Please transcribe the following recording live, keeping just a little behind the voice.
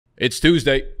It's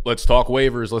Tuesday. Let's talk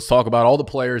waivers. Let's talk about all the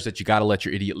players that you got to let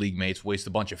your idiot league mates waste a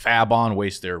bunch of fab on,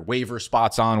 waste their waiver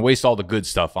spots on, waste all the good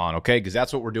stuff on, okay? Because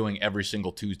that's what we're doing every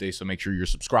single Tuesday, so make sure you're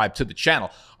subscribed to the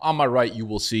channel. On my right, you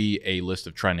will see a list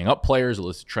of trending up players, a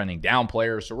list of trending down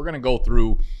players. So we're going to go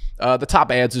through the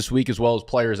top ads this week, as well as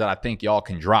players that I think y'all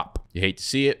can drop. You hate to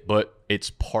see it, but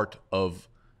it's part of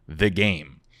the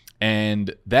game.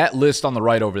 And that list on the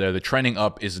right over there, the trending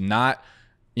up, is not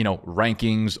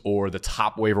rankings or the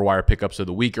top waiver wire pickups of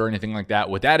the week or anything like that.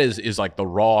 What that is like the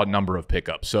raw number of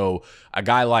pickups. So a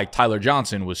guy like Tyler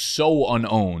Johnson was so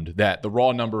unowned that the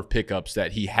raw number of pickups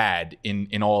that he had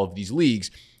in all of these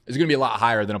leagues is going to be a lot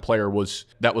higher than a player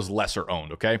that was lesser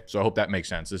owned, okay? So I hope that makes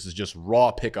sense. This is just raw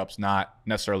pickups, not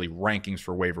necessarily rankings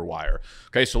for waiver wire.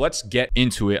 Okay, so let's get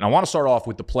into it. And I want to start off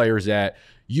with the players that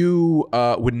you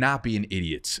would not be an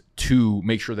idiot to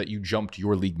make sure that you jumped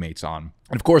your league mates on.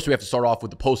 And of course, we have to start off with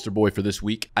the poster boy for this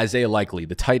week, Isaiah Likely,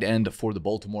 the tight end for the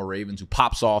Baltimore Ravens, who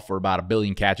pops off for about 1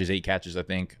 billion catches, 8 catches, I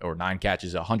think, or 9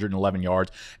 catches, 111 yards,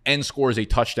 and scores a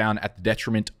touchdown at the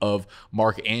detriment of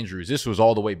Mark Andrews. This was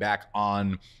all the way back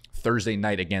on Thursday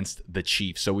night against the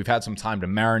Chiefs. So we've had some time to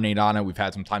marinate on it. We've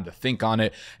had some time to think on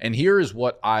it. And here is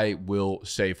what I will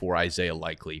say for Isaiah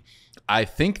Likely. I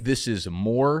think this is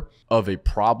more of a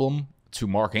problem to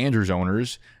Mark Andrews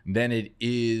owners than it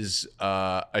is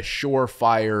a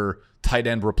surefire tight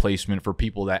end replacement for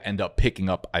people that end up picking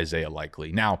up Isaiah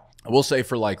Likely. Now, I will say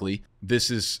for Likely, this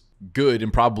is good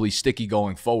and probably sticky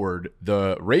going forward.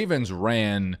 The Ravens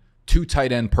ran 2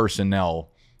 tight end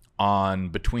personnel on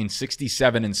between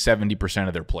 67 and 70%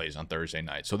 of their plays on Thursday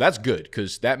night. So that's good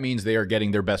because that means they are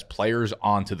getting their best players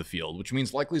onto the field, which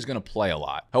means likely he's going to play a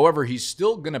lot. However, he's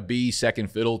still going to be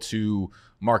second fiddle to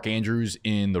Mark Andrews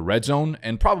in the red zone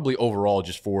and probably overall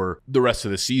just for the rest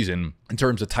of the season in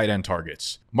terms of tight end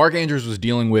targets. Mark Andrews was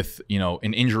dealing with,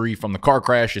 an injury from the car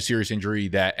crash, a serious injury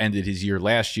that ended his year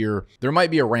last year. There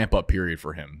might be a ramp-up period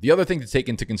for him. The other thing to take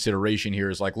into consideration here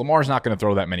is Lamar's not going to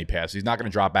throw that many passes. He's not going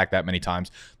to drop back that many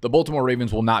times. The Baltimore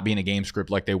Ravens will not be in a game script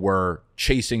like they were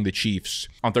chasing the Chiefs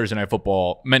on Thursday Night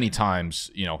Football many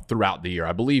times, throughout the year.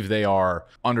 I believe they are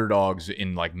underdogs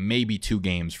in maybe 2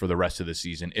 games for the rest of the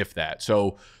season, if that.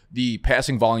 So the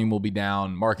passing volume will be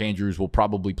down. Mark Andrews will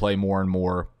probably play more and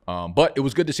more. But it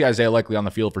was good to see Isaiah Likely on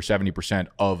the field for 70%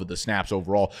 of the snaps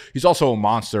overall. He's also a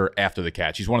monster after the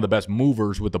catch. He's one of the best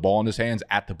movers with the ball in his hands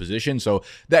at the position, so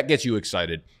that gets you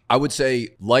excited. I would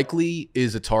say Likely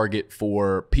is a target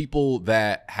for people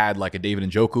that had a David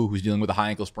Njoku who's dealing with a high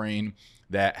ankle sprain,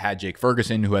 that had Jake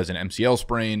Ferguson who has an MCL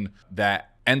sprain,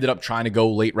 that ended up trying to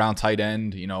go late round tight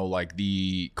end, like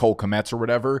the Cole Kmets or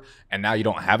whatever, and now you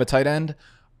don't have a tight end.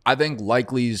 I think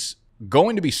Likely's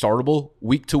going to be startable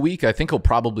week to week. I think he'll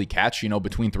probably catch,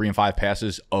 between 3 and 5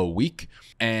 passes a week.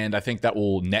 And I think that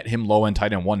will net him low-end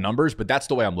tight end 1 numbers, but that's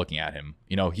the way I'm looking at him.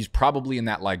 He's probably in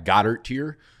that Goddard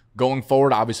tier going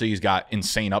forward. Obviously, he's got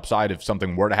insane upside if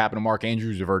something were to happen to Mark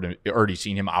Andrews. We've already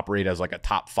seen him operate as a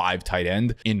top 5 tight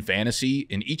end in fantasy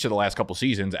in each of the last couple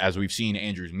seasons. As we've seen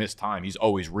Andrews miss time, he's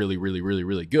always really, really, really,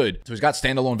 really good. So he's got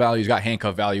standalone value. He's got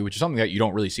handcuff value, which is something that you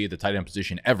don't really see at the tight end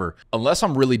position ever. Unless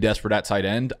I'm really desperate at tight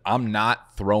end, I'm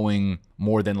not throwing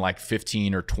more than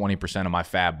 15 or 20% of my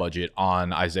fab budget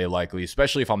on Isaiah Likely,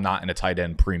 especially if I'm not in a tight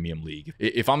end premium league.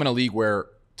 If I'm in a league where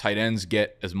tight ends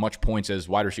get as much points as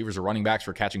wide receivers or running backs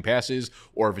for catching passes,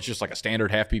 or if it's just a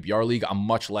standard half PPR league, I'm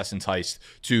much less enticed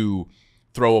to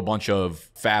throw a bunch of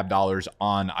fab dollars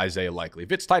on Isaiah Likely.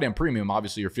 If it's tight end premium,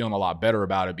 obviously you're feeling a lot better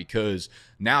about it because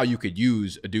now you could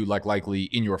use a dude like Likely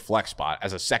in your flex spot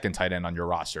as a second tight end on your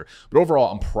roster. But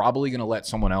overall, I'm probably going to let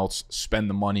someone else spend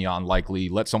the money on Likely,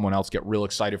 let someone else get real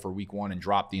excited for week 1 and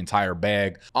drop the entire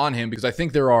bag on him because I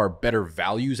think there are better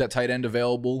values at tight end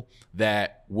available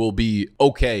that will be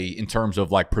okay in terms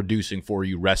of producing for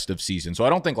you rest of season. So I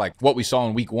don't think what we saw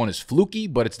in week 1 is fluky,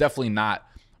 but it's definitely not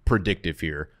predictive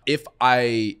here. If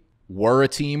I were a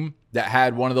team that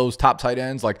had one of those top tight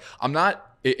ends,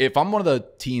 if I'm one of the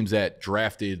teams that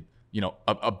drafted,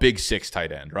 a big 6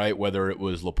 tight end, right? Whether it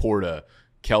was Laporta,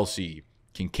 Kelsey,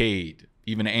 Kincaid,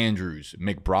 even Andrews,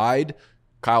 McBride,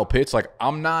 Kyle Pitts,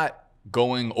 I'm not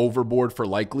going overboard for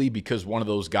Likely because one of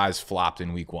those guys flopped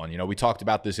in week 1. We talked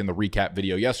about this in the recap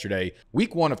video yesterday.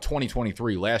 Week 1 of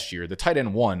 2023 last year, the tight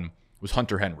end 1 was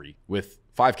Hunter Henry with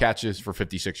 5 catches for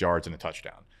 56 yards and a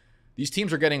touchdown. These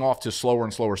teams are getting off to slower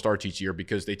and slower starts each year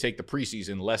because they take the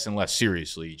preseason less and less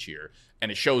seriously each year, and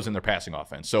it shows in their passing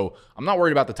offense. So I'm not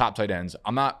worried about the top tight ends.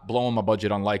 I'm not blowing my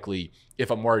budget on Likely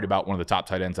if I'm worried about one of the top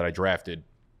tight ends that I drafted.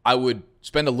 I would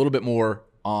spend a little bit more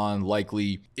on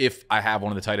likely if I have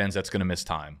one of the tight ends that's going to miss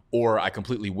time, or I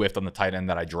completely whiffed on the tight end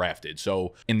that I drafted.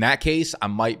 So in that case, I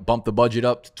might bump the budget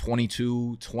up to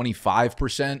 22,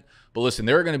 25%. But listen,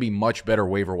 there are going to be much better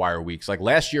waiver wire weeks. Like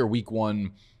last year, week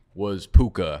 1 was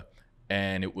Puka,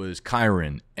 and it was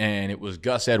Kyron, and it was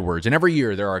Gus Edwards. And every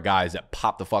year there are guys that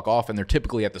pop the fuck off, and they're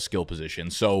typically at the skill position.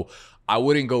 So I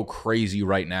wouldn't go crazy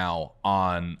right now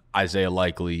on Isaiah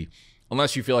Likely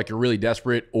unless you feel like you're really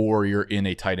desperate or you're in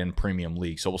a tight end premium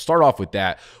league. So we'll start off with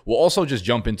that. We'll also just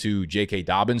jump into J.K.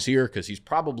 Dobbins here because he's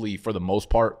probably, for the most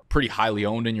part, pretty highly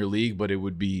owned in your league, but it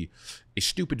would be a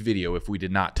stupid video if we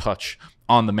did not touch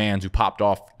on the man who popped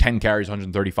off 10 carries,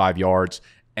 135 yards,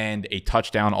 and a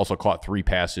touchdown. Also caught 3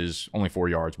 passes, only 4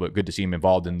 yards, but good to see him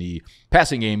involved in the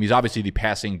passing game. He's obviously the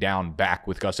passing down back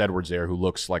with Gus Edwards there, who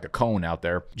looks like a cone out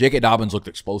there. J.K. Dobbins looked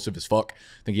explosive as fuck.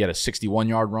 I think he had a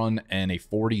 61-yard run and a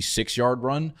 46-yard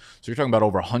run. So you're talking about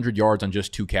over 100 yards on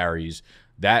just 2 carries.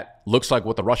 That looks like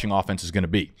what the rushing offense is going to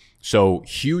be. So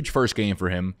huge first game for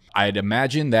him. I'd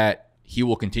imagine that he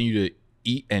will continue to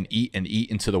eat and eat and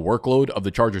eat into the workload of the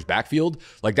Chargers backfield.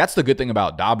 Like, that's the good thing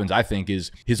about Dobbins, I think,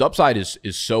 is his upside is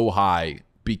so high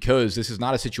because this is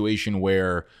not a situation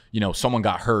where, you know, someone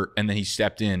got hurt and then he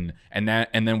stepped in and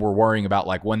then we're worrying about,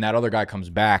 like, when that other guy comes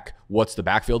back, what's the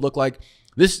backfield look like?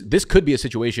 This could be a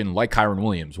situation like Kyron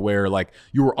Williams where, like,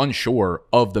 you were unsure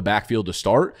of the backfield to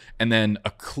start and then a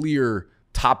clear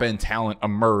top-end talent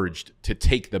emerged to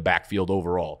take the backfield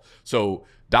overall. So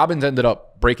Dobbins ended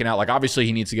up breaking out. Like, obviously,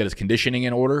 he needs to get his conditioning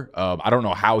in order. I don't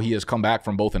know how he has come back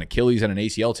from both an Achilles and an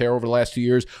ACL tear over the last 2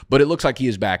 years, but it looks like he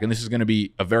is back, and this is going to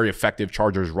be a very effective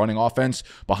Chargers running offense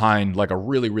behind, like, a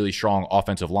really, really strong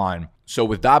offensive line. So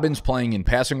with Dobbins playing in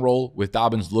passing role, with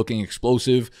Dobbins looking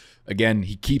explosive, again,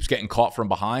 he keeps getting caught from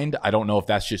behind. I don't know if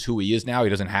that's just who he is now. He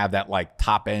doesn't have that, like,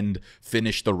 top-end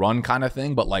finish the run kind of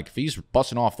thing, but, like, if he's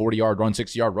busting off 40-yard runs,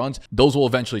 60-yard runs, those will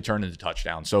eventually turn into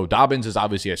touchdowns. So Dobbins is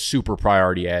obviously a super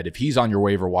priority ad. If he's on your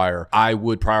waiver wire, I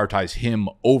would prioritize him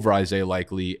over Isaiah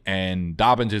Likely, and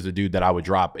Dobbins is the dude that I would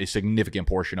drop a significant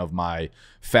portion of my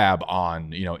fab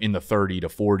on, you know, in the 30 to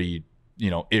 40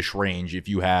 ish range if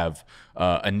you have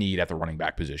a need at the running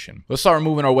back position. Let's start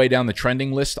moving our way down the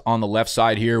trending list on the left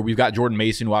side here. We've got Jordan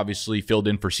Mason, who obviously filled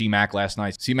in for C-Mac last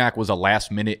night. C-Mac was a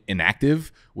last-minute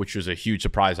inactive, which was a huge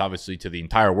surprise, obviously, to the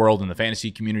entire world and the fantasy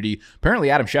community.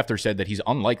 Apparently, Adam Schefter said that he's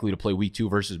unlikely to play week 2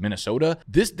 versus Minnesota.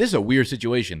 This is a weird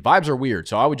situation. Vibes are weird.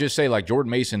 So I would just say, like,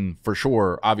 Jordan Mason, for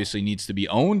sure, obviously needs to be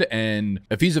owned. And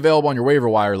if he's available on your waiver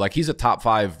wire, like, he's a top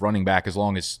 5 running back as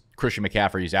long as Christian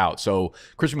McCaffrey is out. So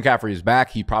Christian McCaffrey is back.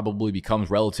 He probably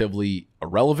becomes relatively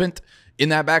irrelevant in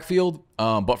that backfield.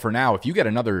 But for now, if you get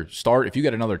another start, if you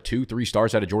get another 2-3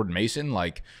 starts out of Jordan Mason,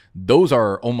 like, those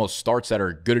are almost starts that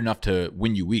are good enough to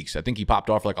win you weeks. I think he popped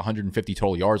off like 150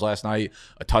 total yards last night,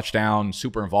 a touchdown,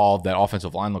 super involved. That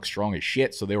offensive line looks strong as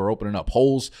shit. So they were opening up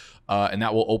holes, and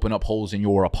that will open up holes in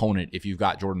your opponent if you've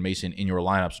got Jordan Mason in your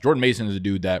lineups. Jordan Mason is a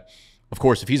dude that, of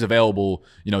course, if he's available,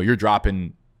 you're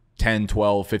dropping 10,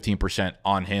 12, 15%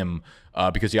 on him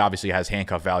because he obviously has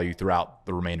handcuff value throughout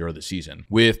the remainder of the season.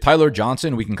 With Tyler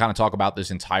Johnson, we can kind of talk about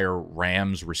this entire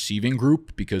Rams receiving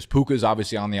group because Puka's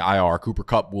obviously on the IR. Cooper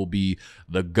Kupp will be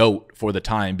the GOAT for the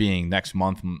time being next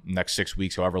month, next 6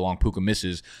 weeks, however long Puka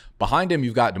misses. Behind him,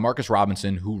 you've got Demarcus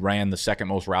Robinson, who ran the second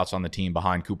most routes on the team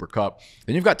behind Cooper Kupp.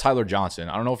 Then you've got Tyler Johnson.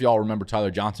 I don't know if y'all remember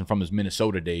Tyler Johnson from his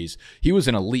Minnesota days. He was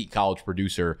an elite college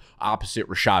producer opposite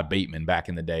Rashad Bateman back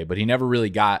in the day, but he never really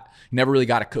got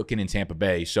it cooking in Tampa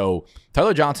Bay. So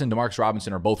Tyler Johnson, Demarcus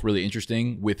Robinson are both really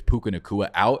interesting with Puka Nacua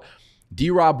out.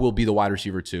 D-Rob will be the wide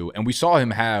receiver too, and we saw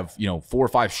him have 4 or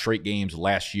 5 straight games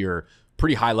last year,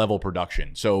 pretty high-level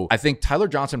production. So I think Tyler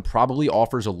Johnson probably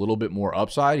offers a little bit more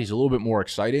upside. He's a little bit more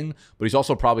exciting, but he's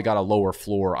also probably got a lower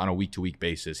floor on a week-to-week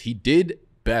basis. He did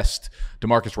best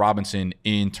Demarcus Robinson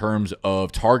in terms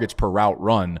of targets per route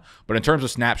run, but in terms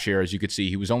of snap share, as you could see,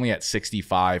 he was only at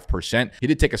 65%. He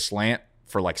did take a slant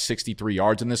for like 63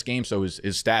 yards in this game, so his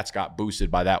stats got boosted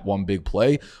by that one big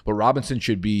play, but Robinson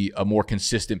should be a more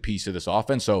consistent piece of this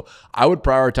offense. So I would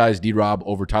prioritize D-Rob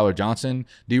over Tyler Johnson.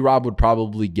 D-Rob would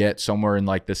probably get somewhere in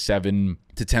like the 7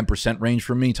 to 10% range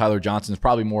from me. Tyler Johnson is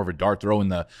probably more of a dart throw in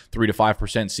the 3 to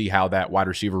 5%, see how that wide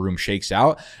receiver room shakes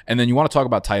out. And then you want to talk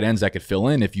about tight ends that could fill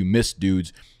in if you miss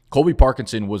dudes. Colby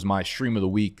Parkinson was my stream of the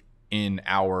week in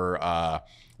our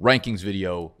rankings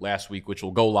video last week, which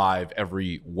will go live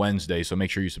every Wednesday. So make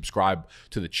sure you subscribe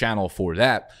to the channel for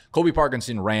that. Colby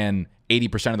Parkinson ran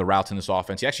 80% of the routes in this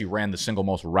offense. He actually ran the single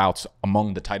most routes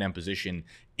among the tight end position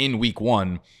in week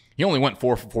 1. He only went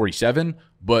 4 for 47,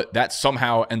 but that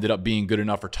somehow ended up being good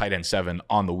enough for tight end 7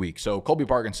 on the week. So Colby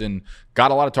Parkinson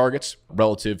got a lot of targets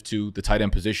relative to the tight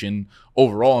end position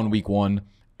overall in week 1,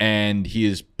 and he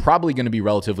is probably going to be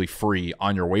relatively free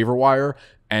on your waiver wire.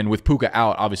 And with Puka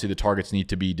out, obviously the targets need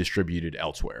to be distributed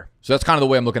elsewhere. So that's kind of the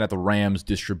way I'm looking at the Rams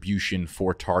distribution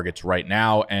for targets right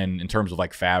now. And in terms of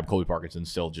like fab, Colby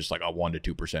Parkinson's still just like a 1%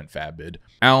 to 2% fab bid.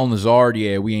 Allen Lazard,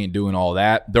 yeah, we ain't doing all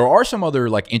that. There are some other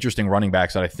like interesting running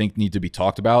backs that I think need to be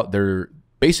talked about. They're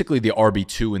basically the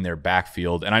RB2 in their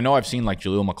backfield. And I know I've seen like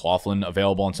Jaleel McLaughlin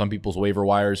available on some people's waiver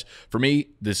wires. For me,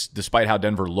 despite how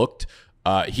Denver looked,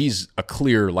 he's a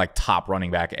clear like top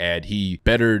running back ad. He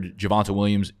bettered Javonte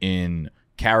Williams in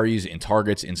carries, in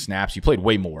targets, in snaps. He played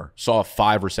way more. Saw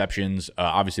 5 receptions.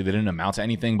 Obviously, they didn't amount to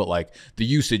anything, but like the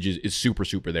usage is super,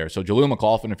 super there. So Jaleel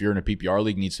McLaughlin, if you're in a PPR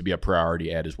league, needs to be a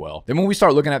priority ad as well. Then when we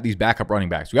start looking at these backup running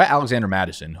backs, we got Alexander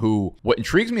Mattison, who what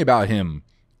intrigues me about him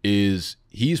is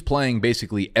he's playing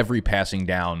basically every passing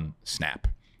down snap.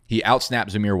 He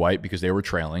outsnapped Zamir White because they were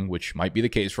trailing, which might be the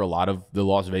case for a lot of the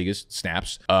Las Vegas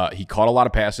snaps. He caught a lot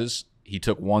of passes. He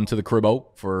took one to the cribbo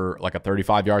for like a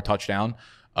 35-yard touchdown.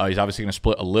 He's obviously going to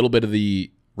split a little bit of the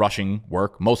rushing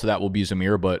work. Most of that will be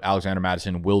Zamir, but Alexander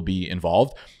Mattison will be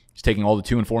involved. He's taking all the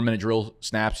 2- and 4-minute drill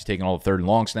snaps. He's taking all the 3rd and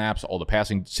long snaps, all the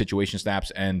passing situation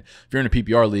snaps. And if you're in a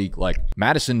PPR league, like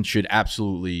Mattison should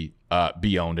absolutely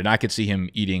be owned. And I could see him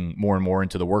eating more and more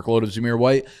into the workload of Zamir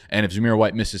White. And if Zamir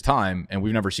White misses time, and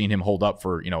we've never seen him hold up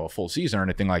for, a full season or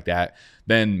anything like that,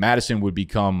 then Mattison would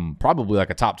become probably like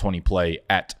a top 20 play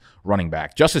at running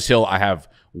back. Justice Hill, I have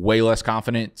way less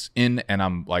confidence in, and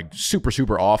I'm like super,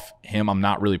 super off him. I'm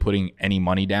not really putting any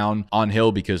money down on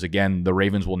Hill because, again, the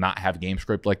Ravens will not have game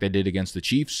script like they did against the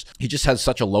Chiefs. He just has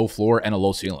such a low floor and a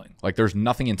low ceiling. Like, there's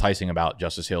nothing enticing about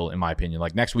Justice Hill, in my opinion.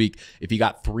 Like, next week, if he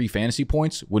got 3 fantasy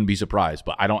points, wouldn't be surprised,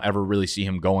 but I don't ever really see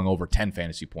him going over 10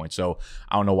 fantasy points. So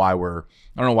I don't know why we're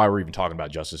even talking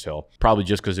about Justice Hill. Probably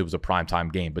just because it was a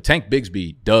primetime game. But Tank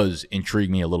Bigsby does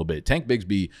intrigue me a little bit. Tank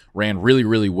Bigsby ran really,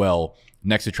 really well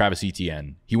next to Travis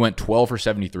Etienne. He went 12 for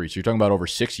 73. So you're talking about over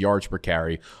 6 yards per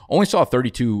carry. Only saw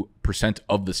 32%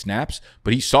 of the snaps,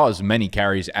 but he saw as many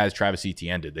carries as Travis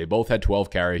Etienne did. They both had 12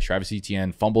 carries. Travis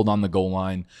Etienne fumbled on the goal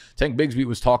line. Tank Bigsby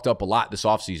was talked up a lot this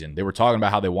offseason. They were talking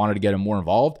about how they wanted to get him more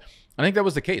involved. I think that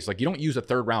was the case. Like, you don't use a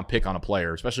 3rd-round pick on a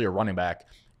player, especially a running back,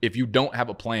 if you don't have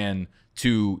a plan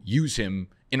to use him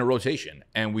in a rotation.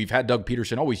 And we've had Doug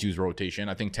Peterson always use rotation.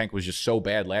 I think Tank was just so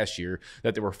bad last year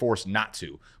that they were forced not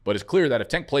to. But it's clear that if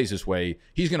Tank plays this way,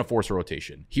 he's going to force a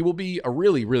rotation. He will be a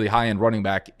really, really high-end running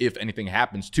back if anything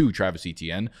happens to Travis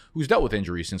Etienne, who's dealt with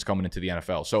injuries since coming into the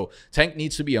NFL. So Tank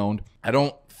needs to be owned. I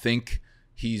don't think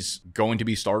he's going to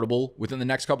be startable within the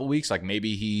next couple of weeks. Like,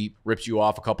 maybe he rips you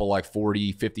off a couple like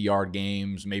 40, 50-yard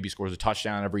games, maybe scores a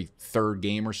touchdown every 3rd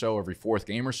game or so, every 4th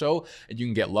game or so, and you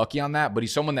can get lucky on that. But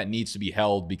he's someone that needs to be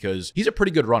held because he's a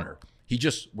pretty good runner. He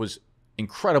just was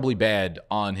incredibly bad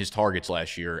on his targets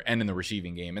last year and in the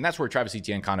receiving game. And that's where Travis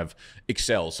Etienne kind of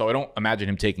excels. So I don't imagine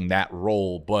him taking that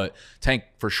role, but Tank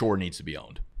for sure needs to be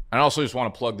owned. And I also just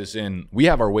want to plug this in. We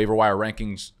have our waiver wire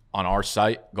rankings on our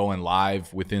site going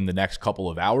live within the next couple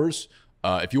of hours.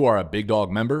 If you are a Big Dog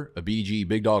member, a BDGE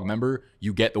Big Dog member,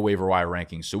 you get the waiver wire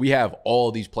rankings. So we have all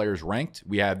of these players ranked.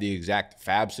 We have the exact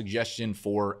fab suggestion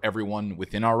for everyone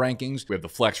within our rankings. We have the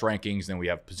flex rankings, then we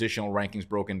have positional rankings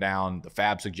broken down, the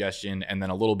fab suggestion, and then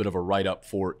a little bit of a write-up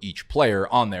for each player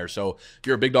on there. So if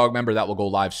you're a Big Dog member, that will go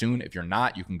live soon. If you're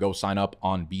not, you can go sign up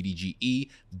on bdge.co.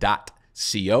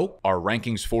 Our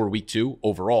rankings for week 2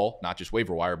 overall, not just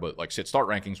waiver wire, but like sit start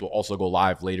rankings, will also go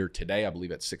live later today, I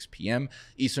believe at 6 p.m.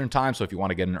 Eastern time. So if you want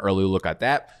to get an early look at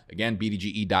that, again,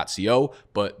 bdge.co.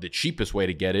 But the cheapest way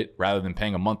to get it, rather than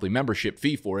paying a monthly membership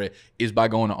fee for it, is by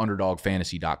going to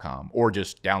underdogfantasy.com or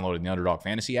just downloading the Underdog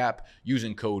Fantasy app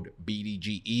using code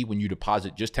BDGE when you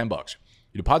deposit just $10.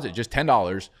 You deposit just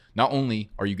 $10. Not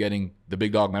only are you getting the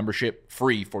Big Dog membership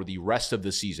free for the rest of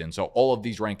the season, so all of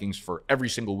these rankings for every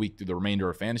single week through the remainder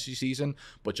of fantasy season,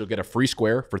 but you'll get a free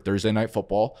square for Thursday Night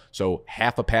Football, so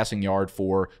half a passing yard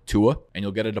for Tua, and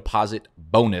you'll get a deposit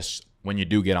bonus when you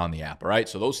do get on the app, all right?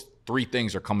 So those 3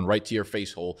 things are coming right to your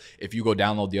face hole if you go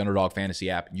download the Underdog Fantasy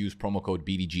app, use promo code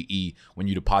BDGE when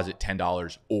you deposit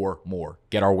 $10 or more.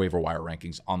 Get our waiver wire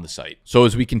rankings on the site. So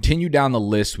as we continue down the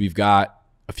list, we've got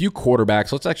a few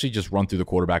quarterbacks. Let's actually just run through the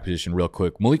quarterback position real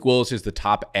quick. Malik Willis is the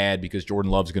top ad because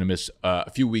Jordan Love's going to miss a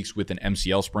few weeks with an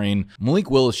MCL sprain. Malik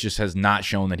Willis just has not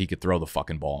shown that he could throw the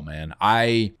fucking ball, man.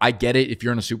 I get it if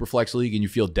you're in a super flex league and you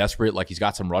feel desperate, like he's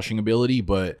got some rushing ability,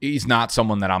 but he's not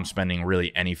someone that I'm spending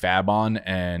really any fab on,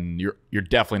 and you're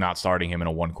definitely not starting him in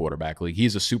a 1 quarterback league.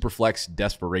 He's a super flex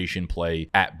desperation play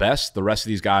at best. The rest of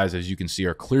these guys, as you can see,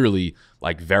 are clearly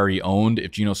like very owned.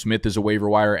 If Geno Smith is a waiver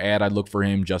wire ad, I'd look for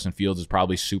him. Justin Fields is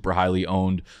probably super highly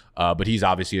owned, but he's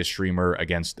obviously a streamer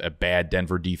against a bad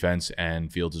Denver defense,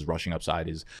 and Fields' rushing upside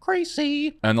is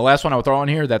crazy. And the last one I would throw on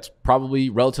here that's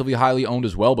probably relatively highly owned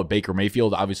as well, but Baker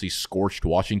Mayfield obviously scorched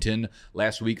Washington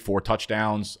last week, 4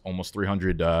 touchdowns, almost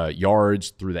 300 yards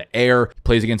through the air.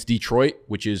 Plays against Detroit,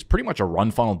 which is pretty much a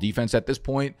run funnel defense at this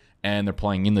point, and they're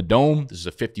playing in the dome. This is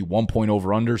a 51-point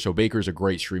over-under, so Baker's a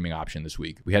great streaming option this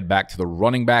week. We head back to the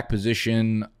running back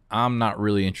position. I'm not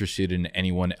really interested in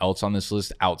anyone else on this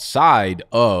list outside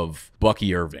of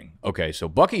Bucky Irving. Okay, so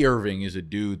Bucky Irving is a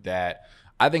dude that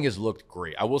I think has looked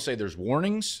great. I will say there's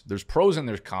warnings, there's pros, and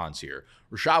there's cons here.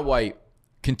 Rachaad White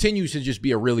continues to just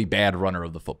be a really bad runner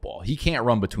of the football. He can't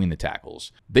run between the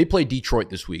tackles. They play Detroit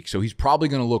this week, so he's probably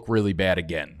going to look really bad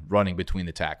again running between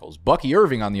the tackles. Bucky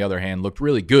Irving, on the other hand, looked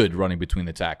really good running between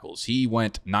the tackles. He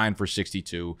went 9 for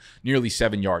 62, nearly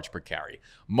 7 yards per carry.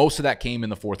 Most of that came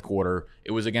in the fourth quarter.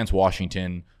 It was against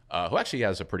Washington, who actually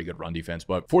has a pretty good run defense.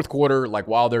 But fourth quarter, like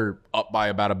while they're up by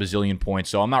about a bazillion points,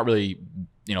 so I'm not really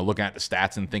looking at the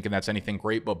stats and thinking that's anything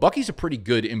great, but Bucky's a pretty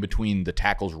good in between the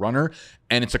tackles runner,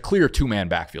 and it's a clear 2-man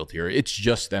backfield here. It's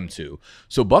just them two.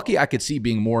 So Bucky, I could see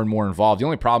being more and more involved. The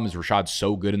only problem is Rashaad's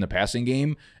so good in the passing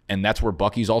game, and that's where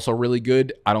Bucky's also really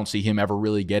good. I don't see him ever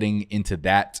really getting into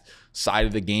that side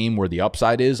of the game where the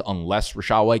upside is unless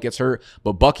Rachaad White gets hurt,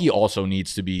 but Bucky also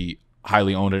needs to be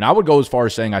highly owned, and I would go as far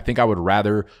as saying I think I would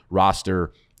rather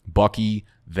roster Bucky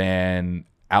than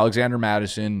Alexander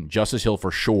Mattison, Justice Hill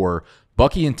for sure.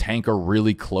 Bucky and Tank are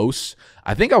really close.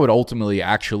 I think I would ultimately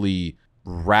actually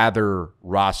rather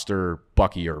roster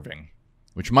Bucky Irving,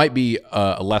 which might be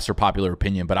a lesser popular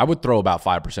opinion, but I would throw about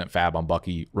 5% fab on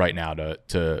Bucky right now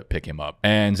to pick him up.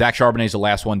 And Zach Charbonnet's the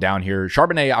last one down here.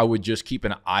 Charbonnet, I would just keep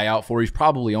an eye out for. He's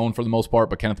probably owned for the most part,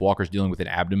 but Kenneth Walker's dealing with an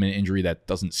abdomen injury that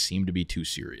doesn't seem to be too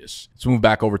serious. Let's move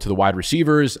back over to the wide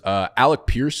receivers. Alec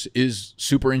Pierce is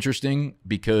super interesting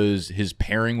because his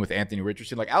pairing with Anthony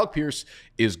Richardson, like Alec Pierce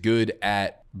is good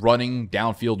at running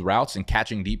downfield routes and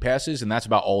catching deep passes, and that's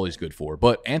about all he's good for.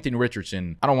 But Anthony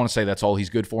Richardson, I don't want to say that's all he's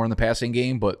good for in the passing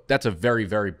game, but that's a very,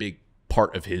 very big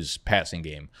part of his passing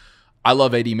game. I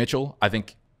love A.D. Mitchell. I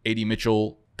think A.D.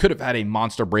 Mitchell could have had a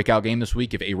monster breakout game this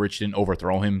week if A. Rich didn't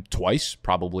overthrow him twice,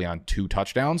 probably on 2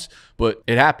 touchdowns, but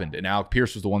it happened, and Alec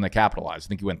Pierce was the one that capitalized. I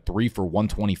think he went 3 for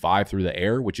 125 through the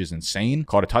air, which is insane.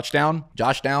 Caught a touchdown.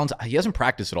 Josh Downs, he hasn't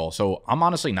practiced at all, so I'm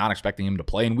honestly not expecting him to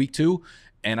play in week 2.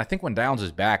 And I think when Downs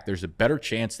is back, there's a better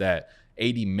chance that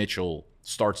A.D. Mitchell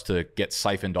starts to get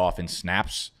siphoned off in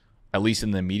snaps, at least in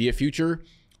the immediate future,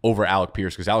 over Alec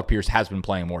Pierce, because Alec Pierce has been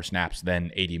playing more snaps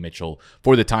than A.D. Mitchell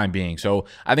for the time being. So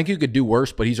I think you could do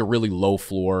worse, but he's a really low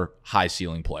floor, high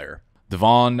ceiling player.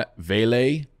 Devaughn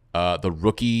Vale, the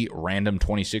rookie random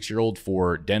 26-year-old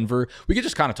for Denver. We could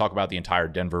just kind of talk about the entire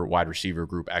Denver wide receiver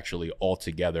group actually all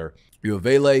together. You have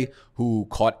Vale, who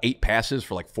caught 8 passes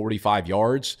for like 45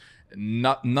 yards.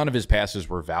 None of his passes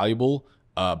were valuable.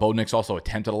 Bo Nix also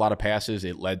attempted a lot of passes.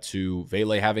 It led to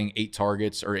Vele having 8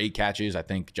 targets or 8 catches. I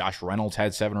think Josh Reynolds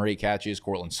had 7 or 8 catches.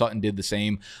 Cortland Sutton did the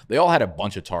same. They all had a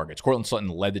bunch of targets. Cortland Sutton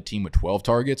led the team with 12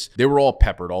 targets. They were all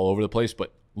peppered all over the place,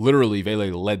 but literally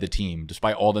Vele led the team,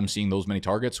 despite all them seeing those many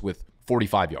targets, with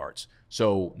 45 yards.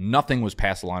 So nothing was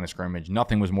past the line of scrimmage.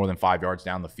 Nothing was more than 5 yards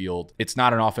down the field. It's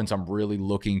not an offense I'm really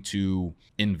looking to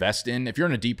invest in. If you're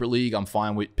in a deeper league, I'm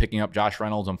fine with picking up Josh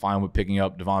Reynolds. I'm fine with picking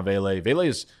up Devaughn Vele. Vele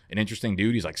is an interesting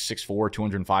dude. He's like 6'4",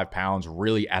 205 pounds,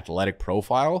 really athletic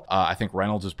profile. I think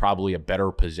Reynolds is probably a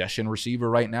better possession receiver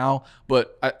right now,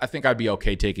 but I think I'd be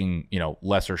okay taking,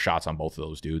 lesser shots on both of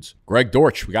those dudes. Greg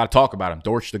Dortch, we got to talk about him.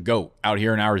 Dortch the GOAT out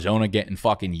here in Arizona getting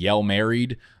fucking yell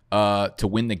married to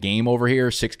win the game over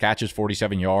here. 6 catches,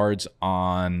 47 yards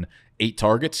on 8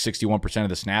 targets, 61% of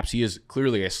the snaps. He is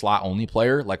clearly a slot-only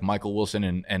player. Like Michael Wilson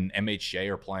and MHJ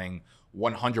are playing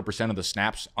 100% of the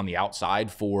snaps on the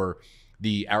outside for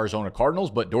the Arizona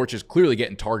Cardinals, but Dortch is clearly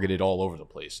getting targeted all over the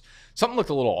place. Something looked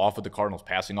a little off with the Cardinals'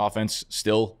 passing offense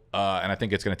still, and I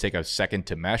think it's going to take a second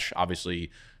to mesh.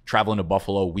 Obviously, traveling to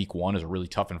Buffalo week 1 is a really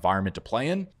tough environment to play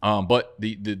in. But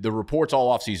the reports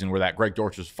all offseason were that Greg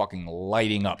Dortch was fucking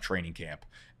lighting up training camp.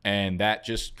 And that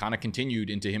just kind of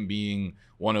continued into him being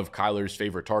one of Kyler's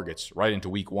favorite targets right into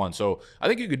week 1. So I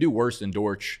think you could do worse than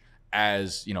Dortch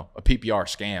as, a PPR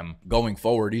scam going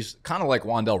forward. He's kind of like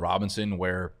Wan'Dale Robinson,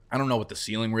 where I don't know what the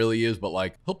ceiling really is, but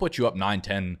like he'll put you up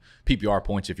 9-10 PPR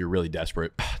points if you're really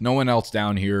desperate. No one else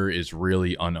down here is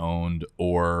really unowned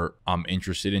or I'm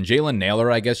interested in. Jalen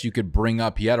Nailor, I guess you could bring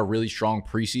up. He had a really strong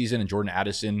preseason, and Jordan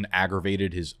Addison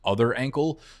aggravated his other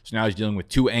ankle. So now he's dealing with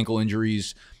 2 ankle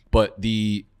injuries. But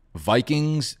the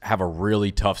Vikings have a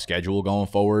really tough schedule going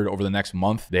forward over the next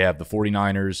month. They have the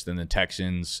 49ers, then the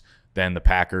Texans, then the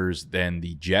Packers, then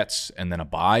the Jets, and then a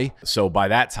bye. So by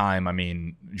that time, I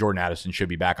mean, Jordan Addison should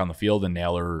be back on the field, and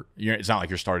Nailor, it's not like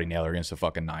you're starting Nailor against the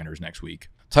fucking Niners next week.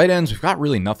 Tight ends, we've got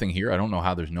really nothing here. I don't know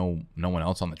how there's no one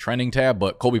else on the trending tab,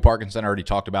 but Colby Parkinson I already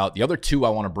talked about. The other two I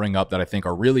want to bring up that I think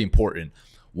are really important.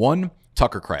 One,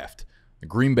 Tucker Kraft, the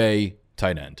Green Bay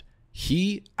tight end.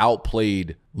 He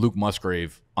outplayed Luke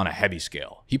Musgrave on a heavy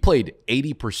scale. He played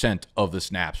 80% of the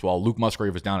snaps while Luke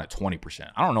Musgrave was down at 20%.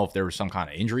 I don't know if there was some kind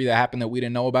of injury that happened that we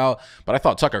didn't know about, but I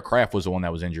thought Tucker Kraft was the one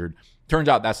that was injured. Turns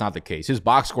out that's not the case. His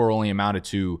box score only amounted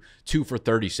to 2 for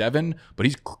 37, but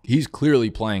he's clearly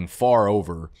playing far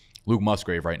over Luke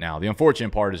Musgrave right now. The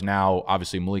unfortunate part is now,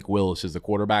 obviously, Malik Willis is the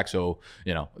quarterback, so,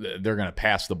 they're going to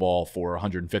pass the ball for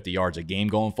 150 yards a game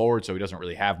going forward, so he doesn't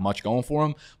really have much going for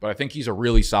him. But I think he's a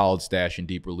really solid stash in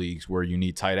deeper leagues where you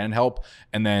need tight end help.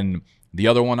 And then the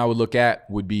other one I would look at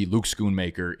would be Luke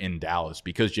Schoonmaker in Dallas,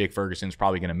 because Jake Ferguson's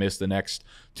probably going to miss the next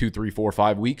 2, 3, 4,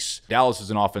 5 weeks. Dallas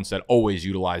is an offense that always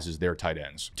utilizes their tight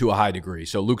ends to a high degree.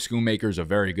 So Luke Schoonmaker is a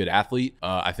very good athlete.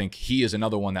 I think he is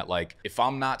another one that, like, if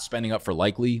I'm not spending up for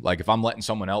likely, like if I'm letting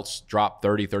someone else drop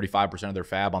 30, 35% of their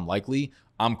fab on likely,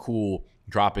 I'm cool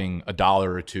dropping $1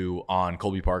 or $2 on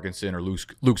Colby Parkinson or Luke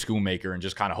Schoonmaker and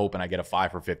just kind of hoping I get a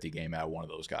 5 for 50 game out of one of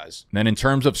those guys. And then in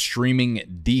terms of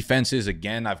streaming defenses,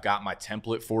 again, I've got my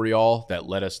template for y'all that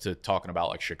led us to talking about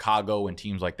like Chicago and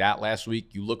teams like that last week.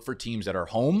 You look for teams that are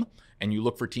home and you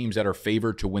look for teams that are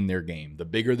favored to win their game. The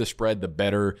bigger the spread, the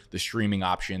better the streaming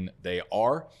option they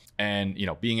are. And,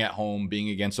 being at home, being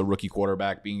against a rookie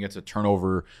quarterback, being against a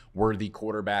turnover-worthy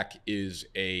quarterback is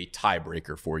a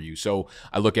tiebreaker for you. So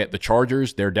I look at the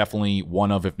Chargers. They're definitely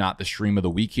one of, if not the stream of the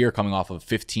week here, coming off of a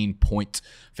 15-point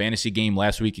fantasy game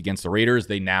last week against the Raiders.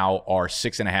 They now are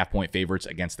 6.5-point favorites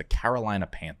against the Carolina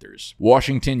Panthers.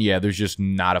 Washington, yeah, there's just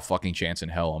not a fucking chance in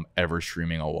hell I'm ever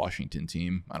streaming a Washington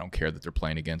team. I don't care that they're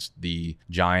playing against the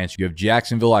Giants. You have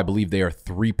Jacksonville. I believe they are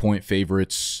 3-point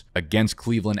favorites against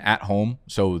Cleveland at home.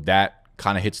 So that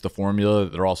kind of hits the formula.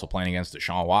 They're also playing against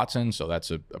Deshaun Watson, so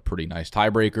that's a pretty nice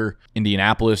tiebreaker.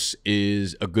 Indianapolis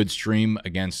is a good stream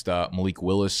against Malik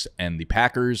Willis and the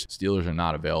Packers. Steelers are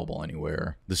not available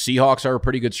anywhere. The Seahawks are a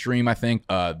pretty good stream, I think.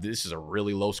 This is a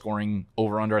really low-scoring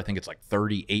over-under. I think it's like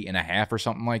 38.5 or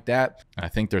something like that. And I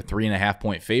think they're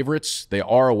 3.5-point favorites. They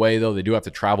are away, though. They do have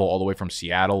to travel all the way from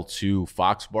Seattle to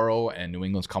Foxborough, and New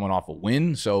England's coming off a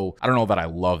win, so I don't know that I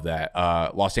love that.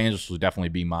 Los Angeles will definitely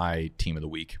be my team of the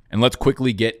week. And let's quickly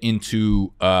get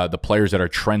into the players that are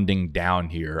trending down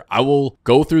here. I will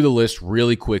go through the list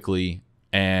really quickly,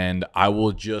 and I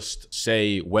will just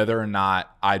say whether or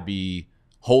not I'd be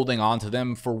holding on to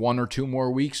them for 1 or 2 more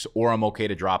weeks, or I'm okay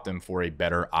to drop them for a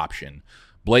better option.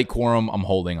 Blake Corum, I'm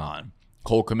holding on.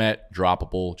 Cole Kmet,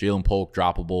 droppable. Jalen Polk,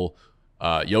 droppable.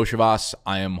 Yoshivas,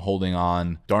 I am holding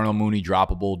on. Darnell Mooney,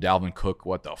 droppable. Dalvin Cook,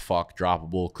 what the fuck,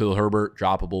 droppable. Khalil Herbert,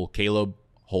 droppable. Caleb,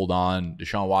 hold on.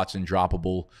 Deshaun Watson,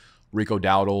 droppable. Rico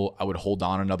Dowdle, I would hold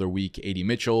on another week. A.D.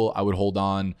 Mitchell, I would hold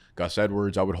on. Gus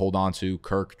Edwards, I would hold on to.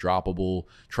 Kirk, droppable.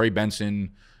 Trey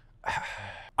Benson,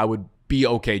 I would be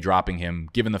okay dropping him,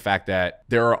 given the fact that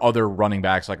there are other running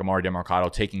backs like Amari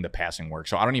DeMarcado taking the passing work.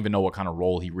 So I don't even know what kind of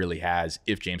role he really has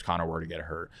if James Conner were to get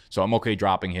hurt. So I'm okay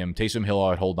dropping him. Taysom Hill,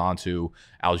 I'd hold on to.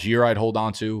 Algier, I'd hold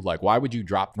on to. Like, why would you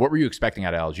drop? What were you expecting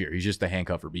out of Algier? He's just the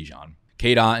handcuff for Bijan.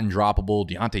 Kate Otten, droppable.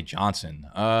 Deontay Johnson,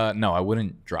 no, I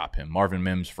wouldn't drop him. Marvin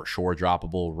Mims, for sure,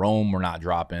 droppable. Rome, we're not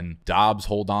dropping. Dobbs,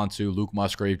 hold on to. Luke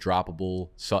Musgrave, droppable.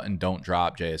 Sutton, don't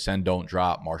drop. JSN, don't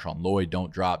drop. Marshawn Lloyd,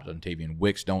 don't drop. Dontavian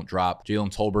Wicks, don't drop.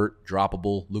 Jalen Tolbert,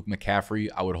 droppable. Luke McCaffrey,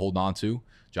 I would hold on to.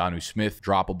 Jonnu Smith,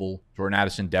 droppable. Jordan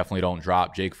Addison, definitely don't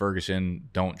drop. Jake Ferguson,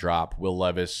 don't drop. Will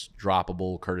Levis,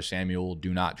 droppable. Curtis Samuel,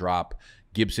 do not drop.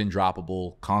 Gibson,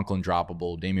 droppable. Conklin,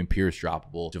 droppable. Damian Pierce,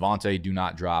 droppable. Javonte, do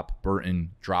not drop.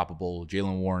 Burton, droppable.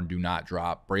 Jalen Warren, do not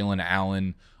drop. Braylon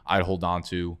Allen, I'd hold on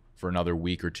to for another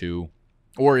week or 2.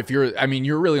 Or if you're,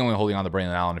 you're really only holding on to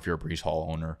Braylon Allen if you're a Breece Hall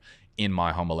owner, in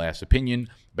my humble ass opinion.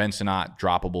 Ben Sinnott,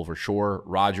 droppable for sure.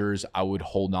 Rodgers, I would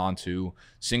hold on to.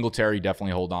 Singletary,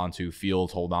 definitely hold on to.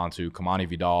 Fields, hold on to. Kamani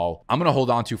Vidal, I'm going to hold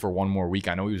on to for 1 more week.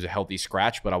 I know he was a healthy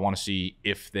scratch, but I want to see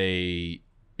if they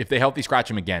healthy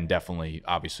scratch him again, definitely,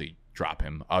 obviously, drop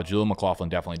him. Jaleel McLaughlin,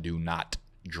 definitely do not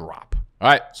drop. All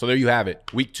right, so there you have it.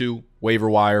 Week 2, waiver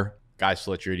wire. Guys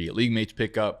to let your idiot league mates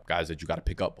pick up. Guys that you got to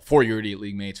pick up before your idiot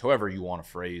league mates, however you want to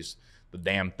phrase the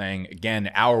damn thing.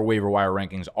 Again, our waiver wire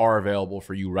rankings are available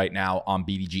for you right now on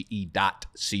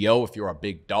bdge.co if you're a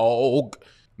big dog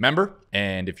member.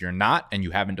 And if you're not and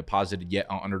you haven't deposited yet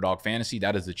on Underdog Fantasy,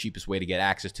 that is the cheapest way to get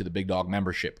access to the Big Dog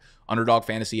membership. Underdog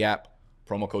Fantasy app.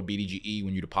 Promo code BDGE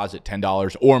when you deposit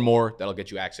 $10 or more. That'll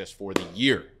get you access for the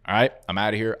year. All right? I'm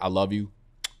out of here. I love you.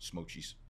 Smoochies.